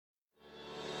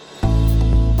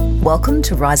Welcome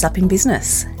to Rise Up in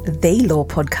Business, the law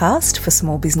podcast for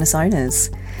small business owners.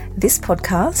 This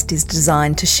podcast is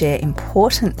designed to share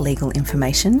important legal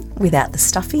information without the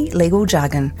stuffy legal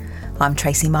jargon. I'm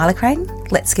Tracy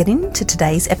Milacrane. Let's get into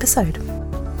today's episode.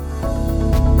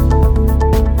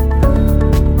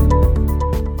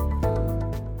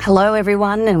 Hello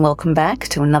everyone and welcome back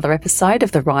to another episode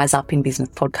of the Rise Up in Business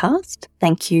podcast.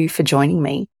 Thank you for joining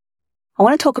me. I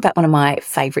want to talk about one of my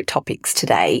favourite topics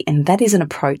today, and that is an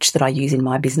approach that I use in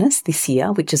my business this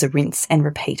year, which is a rinse and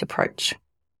repeat approach.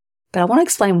 But I want to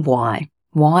explain why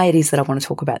it is that I want to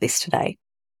talk about this today.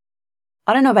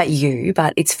 I don't know about you,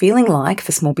 but it's feeling like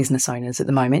for small business owners at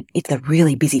the moment, it's a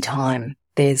really busy time.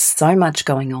 There's so much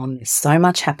going on, there's so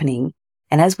much happening.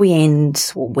 And as we're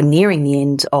nearing the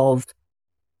end of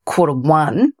quarter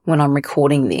one, when I'm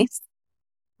recording this,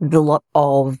 there's a lot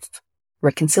of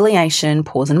reconciliation,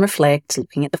 pause and reflect,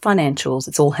 looking at the financials,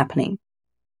 it's all happening.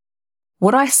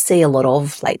 What I see a lot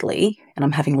of lately, and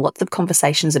I'm having lots of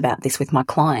conversations about this with my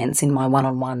clients in my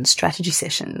one-on-one strategy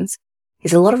sessions,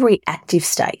 is a lot of reactive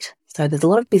state. So there's a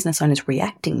lot of business owners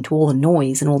reacting to all the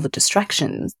noise and all the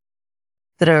distractions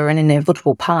that are an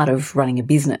inevitable part of running a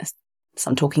business.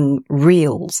 So I'm talking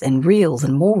reels and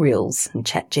more reels and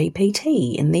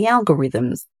ChatGPT and the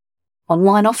algorithms.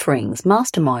 Online offerings,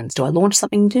 masterminds, do I launch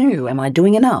something new? Am I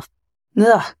doing enough?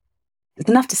 It's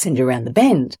enough to send you around the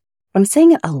bend. I'm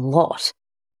seeing it a lot.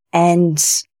 And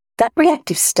that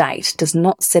reactive state does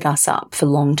not set us up for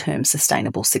long-term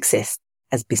sustainable success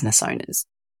as business owners.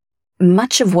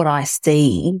 Much of what I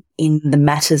see in the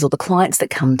matters or the clients that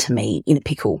come to me in a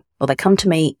pickle, or they come to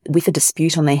me with a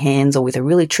dispute on their hands or with a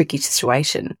really tricky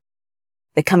situation,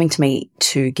 they're coming to me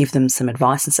to give them some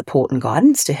advice and support and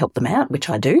guidance to help them out, which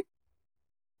I do.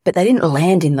 But they didn't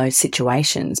land in those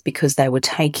situations because they were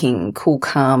taking cool,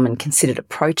 calm and considered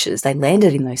approaches. They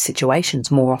landed in those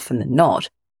situations more often than not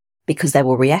because they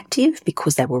were reactive,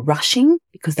 because they were rushing,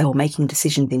 because they were making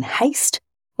decisions in haste,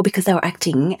 or because they were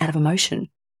acting out of emotion.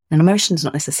 And emotion is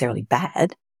not necessarily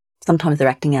bad. Sometimes they're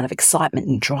acting out of excitement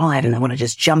and drive and they want to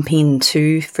just jump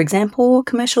into, for example, a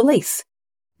commercial lease.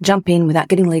 Jump in without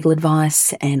getting legal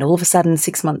advice and all of a sudden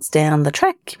 6 months down the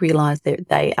track, realise that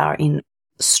they are in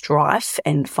strife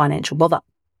and financial bother.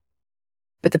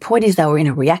 But the point is they were in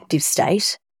a reactive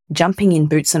state, jumping in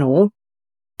boots and all,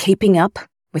 keeping up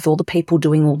with all the people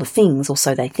doing all the things, or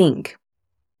so they think.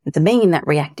 And so being in that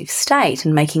reactive state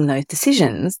and making those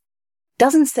decisions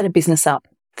doesn't set a business up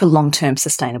for long-term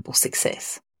sustainable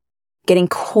success. Getting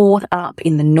caught up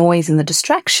in the noise and the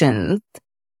distractions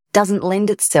doesn't lend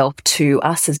itself to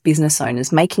us as business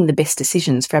owners making the best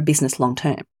decisions for our business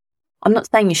long-term. I'm not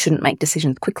saying you shouldn't make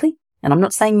decisions quickly. And I'm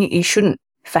not saying you shouldn't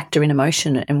factor in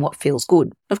emotion and what feels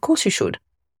good. Of course you should.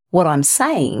 What I'm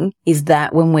saying is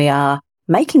that when we are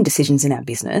making decisions in our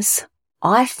business,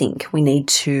 I think we need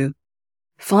to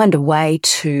find a way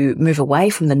to move away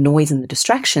from the noise and the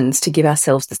distractions to give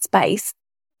ourselves the space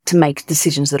to make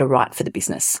decisions that are right for the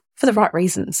business, for the right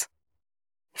reasons.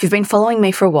 If you've been following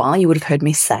me for a while, you would have heard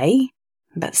me say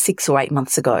about 6 or 8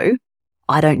 months ago,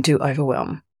 I don't do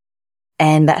overwhelm.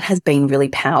 And that has been really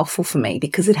powerful for me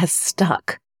because it has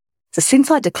stuck. So since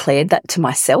I declared that to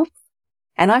myself,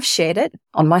 and I've shared it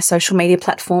on my social media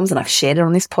platforms and I've shared it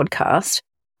on this podcast,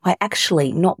 I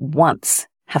actually not once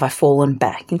have I fallen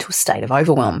back into a state of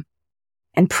overwhelm.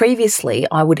 And previously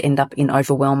I would end up in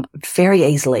overwhelm very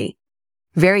easily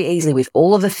with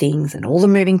all of the things and all the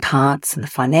moving parts and the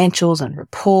financials and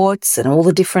reports and all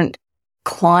the different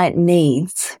client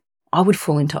needs. I would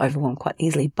fall into overwhelm quite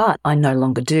easily, but I no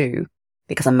longer do.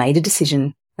 Because I made a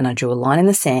decision and I drew a line in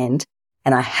the sand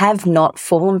and I have not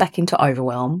fallen back into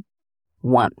overwhelm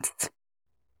once.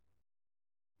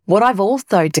 What I've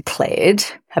also declared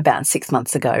about 6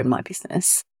 months ago in my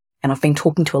business, and I've been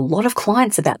talking to a lot of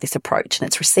clients about this approach and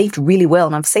it's received really well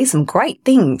and I've seen some great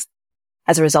things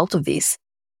as a result of this,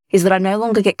 is that I no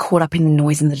longer get caught up in the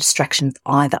noise and the distractions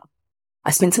either.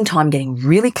 I spent some time getting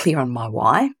really clear on my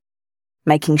why,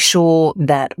 making sure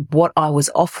that what I was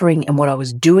offering and what I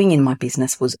was doing in my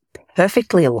business was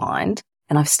perfectly aligned,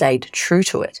 and I've stayed true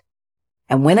to it.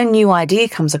 And when a new idea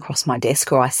comes across my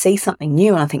desk or I see something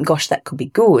new and I think, gosh, that could be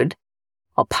good,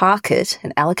 I'll park it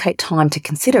and allocate time to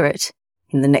consider it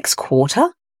in the next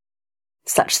quarter,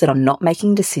 such that I'm not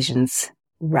making decisions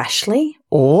rashly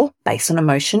or based on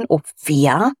emotion or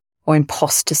fear or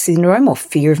imposter syndrome or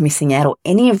fear of missing out or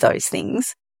any of those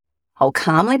things. I'll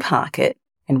calmly park it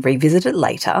and revisit it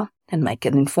later and make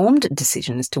an informed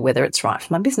decision as to whether it's right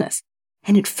for my business.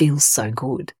 And it feels so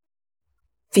good.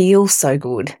 Feels so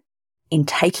good in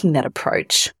taking that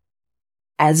approach,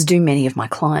 as do many of my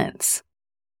clients.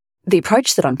 the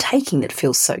approach that I'm taking that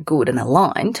feels so good and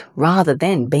aligned, rather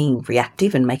than being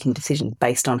reactive and making decisions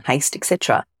based on haste,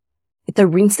 etc., it's a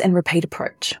rinse and repeat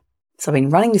approach. So I've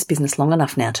been running this business long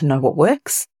enough now to know what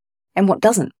works and what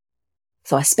doesn't.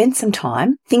 So I spent some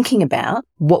time thinking about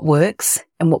what works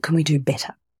and what can we do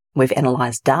better. We've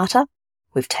analysed data.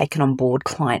 We've taken on board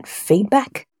client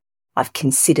feedback. I've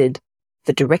considered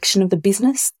the direction of the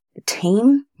business, the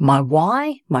team, my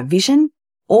why, my vision,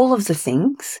 all of the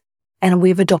things. And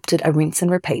we've adopted a rinse and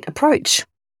repeat approach.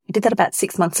 I did that about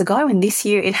 6 months ago, and this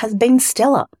year it has been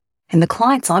stellar. And the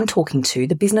clients I'm talking to,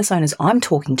 the business owners I'm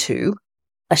talking to,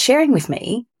 are sharing with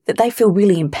me that they feel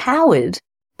really empowered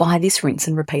by this rinse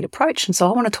and repeat approach. And so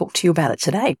I want to talk to you about it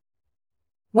today.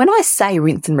 When I say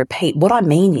rinse and repeat, what I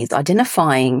mean is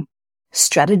identifying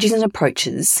strategies and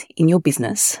approaches in your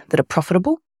business that are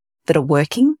profitable, that are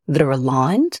working, that are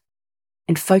aligned,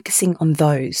 and focusing on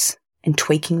those and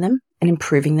tweaking them and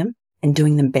improving them and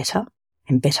doing them better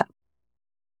and better.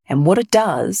 And what it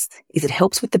does is it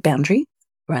helps with the boundary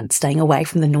around staying away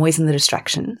from the noise and the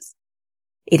distractions.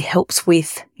 It helps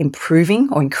with improving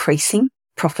or increasing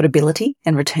profitability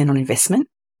and return on investment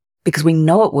because we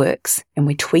know it works and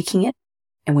we're tweaking it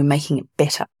and we're making it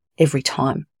better every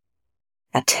time.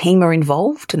 Our team are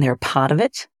involved and they're a part of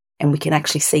it, and we can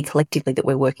actually see collectively that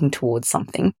we're working towards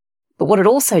something. But what it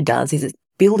also does is it's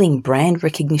building brand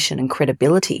recognition and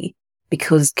credibility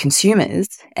because consumers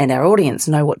and our audience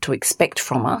know what to expect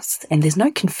from us, and there's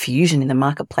no confusion in the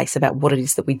marketplace about what it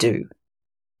is that we do.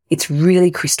 It's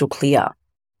really crystal clear.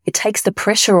 It takes the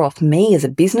pressure off me as a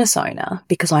business owner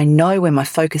because I know where my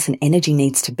focus and energy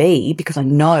needs to be, because I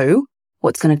know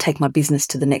what's going to take my business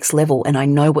to the next level, and I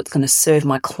know what's going to serve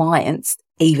my clients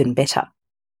even better.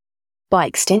 By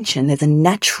extension, there's a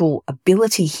natural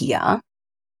ability here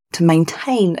to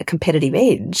maintain a competitive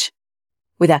edge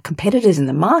with our competitors in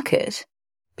the market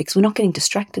because we're not getting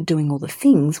distracted doing all the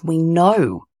things. We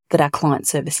know that our client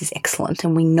service is excellent,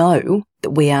 and we know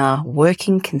that we are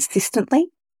working consistently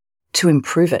to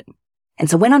improve it. And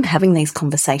so when I'm having these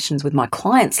conversations with my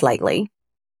clients lately,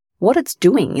 what it's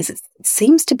doing is it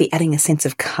seems to be adding a sense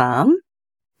of calm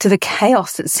to the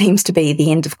chaos that seems to be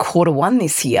the end of Q1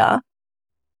 this year,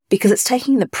 because it's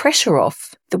taking the pressure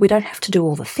off that we don't have to do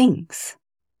all the things.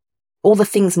 All the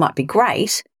things might be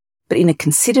great, but in a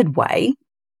considered way,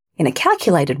 in a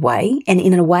calculated way, and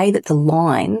in a way that's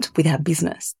aligned with our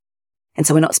business. And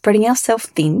so we're not spreading ourselves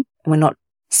thin, and we're not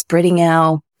spreading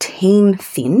our team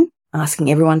thin,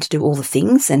 asking everyone to do all the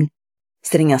things and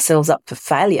setting ourselves up for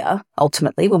failure,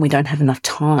 ultimately, when we don't have enough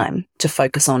time to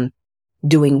focus on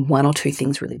doing one or two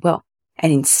things really well.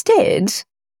 And instead,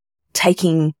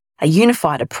 taking a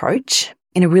unified approach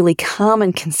in a really calm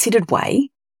and considered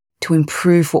way to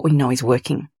improve what we know is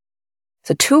working.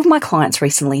 So 2 of my clients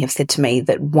recently have said to me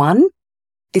that 1,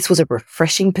 this was a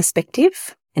refreshing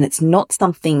perspective, and it's not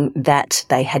something that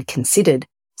they had considered.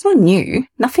 It's not new.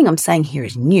 Nothing I'm saying here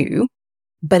is new,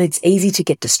 but it's easy to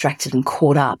get distracted and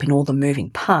caught up in all the moving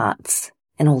parts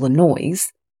and all the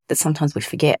noise that sometimes we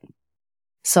forget.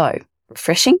 So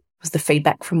refreshing was the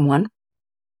feedback from 1.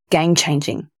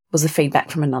 Game-changing was the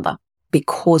feedback from another,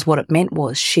 because what it meant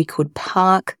was she could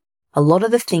park a lot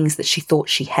of the things that she thought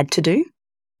she had to do.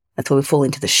 That's where we fall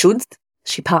into the shoulds.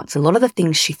 She parked a lot of the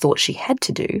things she thought she had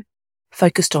to do,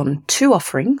 focused on 2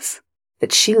 offerings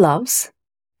that she loves,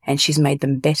 and she's made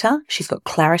them better. She's got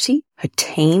clarity. Her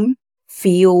team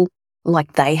feel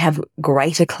like they have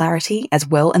greater clarity as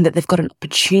well, and that they've got an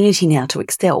opportunity now to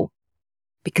excel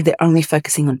because they're only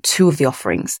focusing on 2 of the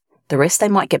offerings. The rest they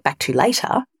might get back to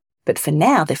later, but for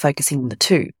now they're focusing on the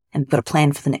 2, and they've got a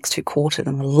plan for the next 2 quarters.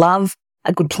 And I love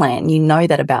a good plan. You know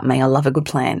that about me. I love a good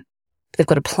plan. But they've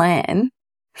got a plan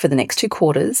for the next 2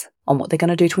 quarters on what they're going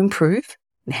to do to improve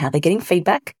and how they're getting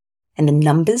feedback and the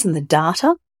numbers and the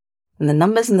data. And the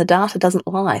numbers and the data doesn't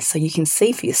lie. So you can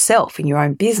see for yourself in your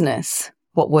own business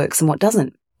what works and what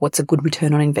doesn't. What's a good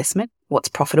return on investment? What's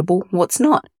profitable? What's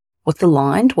not? What's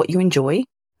aligned? What you enjoy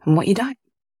and what you don't.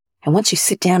 And once you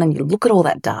sit down and you look at all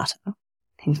that data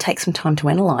and take some time to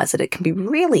analyze it, it can be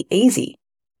really easy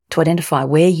to identify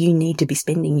where you need to be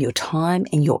spending your time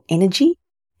and your energy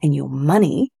and your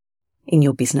money in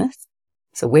your business.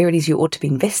 So where it is you ought to be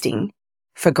investing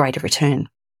for a greater return.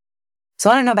 So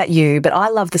I don't know about you, but I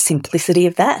love the simplicity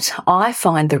of that. I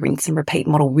find the rinse and repeat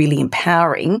model really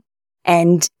empowering,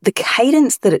 and the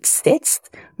cadence that it sets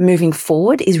moving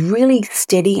forward is really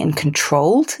steady and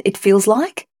controlled, it feels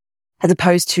like, as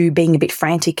opposed to being a bit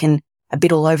frantic and a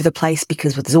bit all over the place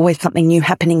because there's always something new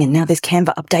happening, and now there's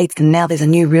Canva updates, and now there's a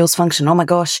new Reels function. Oh my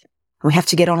gosh, we have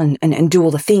to get on and do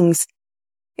all the things.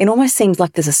 It almost seems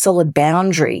like there's a solid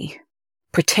boundary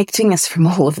protecting us from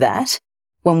all of that,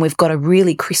 when we've got a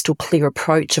really crystal clear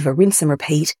approach of a rinse and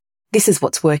repeat. This is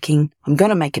what's working. I'm going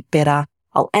to make it better.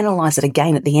 I'll analyze it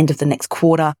again at the end of the next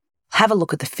quarter, have a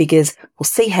look at the figures. We'll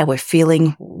see how we're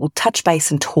feeling. We'll touch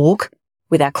base and talk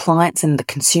with our clients and the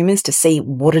consumers to see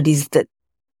what it is that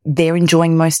they're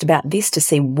enjoying most about this, to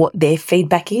see what their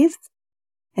feedback is.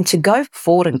 And to go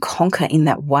forward and conquer in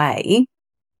that way,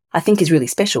 I think is really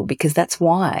special, because that's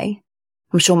why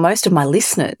I'm sure most of my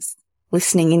listeners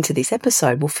listening into this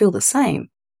episode will feel the same.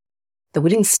 That we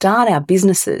didn't start our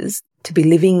businesses to be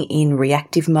living in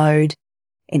reactive mode,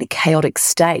 in a chaotic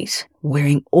state,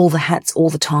 wearing all the hats all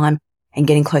the time and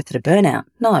getting closer to burnout.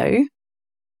 No,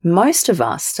 most of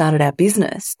us started our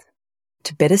business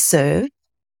to better serve,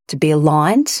 to be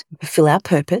aligned, fulfill our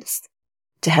purpose,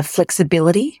 to have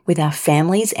flexibility with our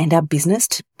families and our business,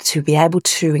 to be able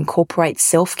to incorporate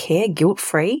self-care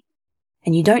guilt-free.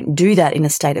 And you don't do that in a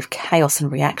state of chaos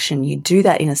and reaction. You do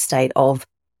that in a state of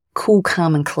cool,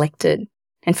 calm and collected.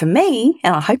 And for me,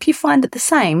 and I hope you find it the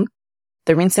same,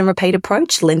 the rinse and repeat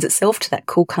approach lends itself to that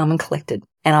cool, calm and collected.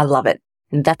 And I love it.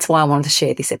 And that's why I wanted to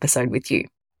share this episode with you.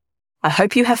 I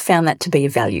hope you have found that to be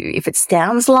of value. If it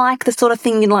sounds like the sort of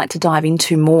thing you'd like to dive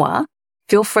into more,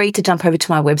 feel free to jump over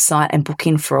to my website and book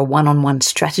in for a one-on-one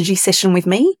strategy session with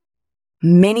me.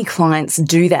 Many clients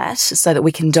do that so that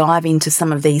we can dive into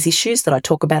some of these issues that I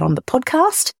talk about on the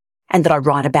podcast and that I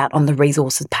write about on the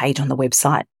resources page on the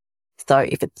website. So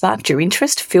if it sparked your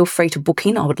interest, feel free to book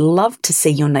in. I would love to see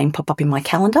your name pop up in my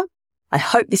calendar. I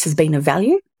hope this has been of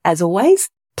value. As always,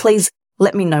 please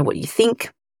let me know what you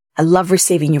think. I love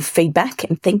receiving your feedback,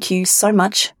 and thank you so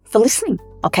much for listening.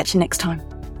 I'll catch you next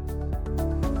time.